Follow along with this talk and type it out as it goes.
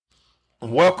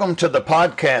Welcome to the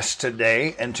podcast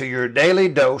today and to your daily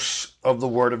dose of the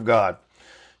Word of God.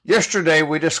 Yesterday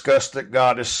we discussed that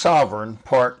God is sovereign,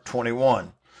 part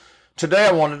 21. Today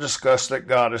I want to discuss that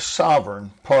God is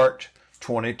sovereign, part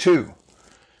 22.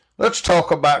 Let's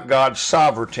talk about God's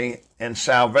sovereignty and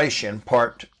salvation,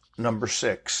 part number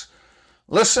 6.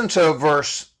 Listen to a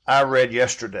verse I read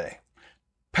yesterday.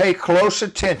 Pay close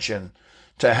attention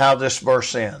to how this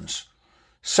verse ends.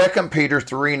 2 Peter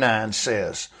 3:9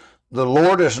 says, "The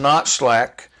Lord is not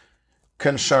slack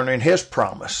concerning his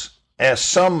promise, as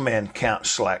some men count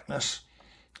slackness,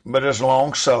 but is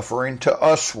long-suffering to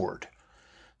usward,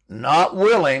 not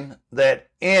willing that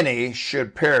any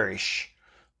should perish,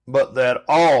 but that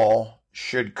all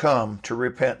should come to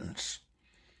repentance."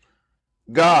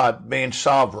 God, being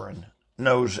sovereign,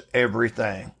 knows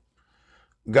everything.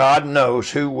 God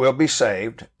knows who will be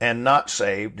saved and not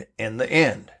saved in the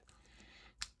end.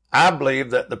 I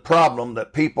believe that the problem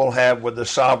that people have with the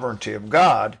sovereignty of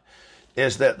God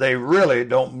is that they really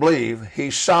don't believe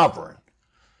he's sovereign.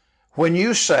 When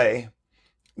you say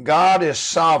God is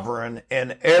sovereign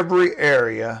in every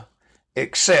area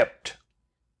except,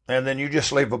 and then you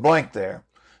just leave a blank there,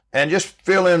 and just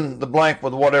fill in the blank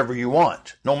with whatever you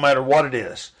want, no matter what it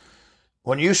is.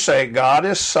 When you say God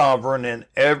is sovereign in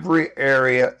every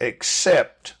area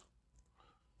except,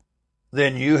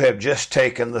 then you have just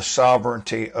taken the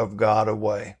sovereignty of God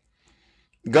away.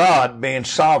 God, being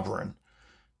sovereign,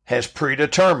 has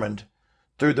predetermined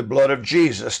through the blood of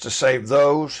Jesus to save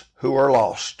those who are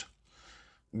lost.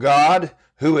 God,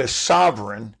 who is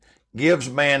sovereign, gives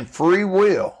man free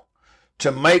will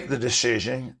to make the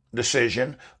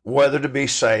decision whether to be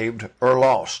saved or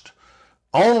lost.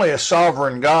 Only a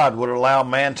sovereign God would allow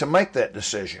man to make that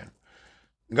decision.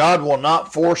 God will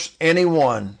not force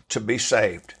anyone to be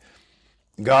saved.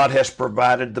 God has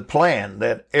provided the plan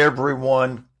that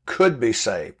everyone could be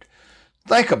saved.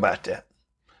 Think about that.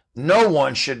 No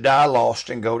one should die lost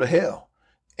and go to hell.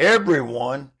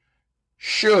 Everyone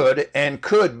should and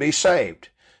could be saved,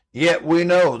 yet we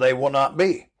know they will not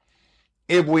be.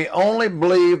 If we only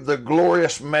believe the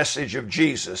glorious message of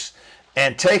Jesus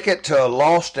and take it to a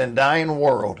lost and dying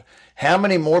world, how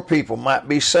many more people might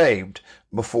be saved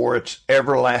before it's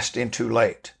everlasting too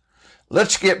late?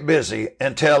 Let's get busy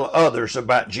and tell others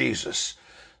about Jesus.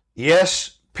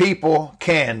 Yes, people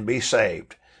can be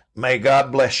saved. May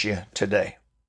God bless you today.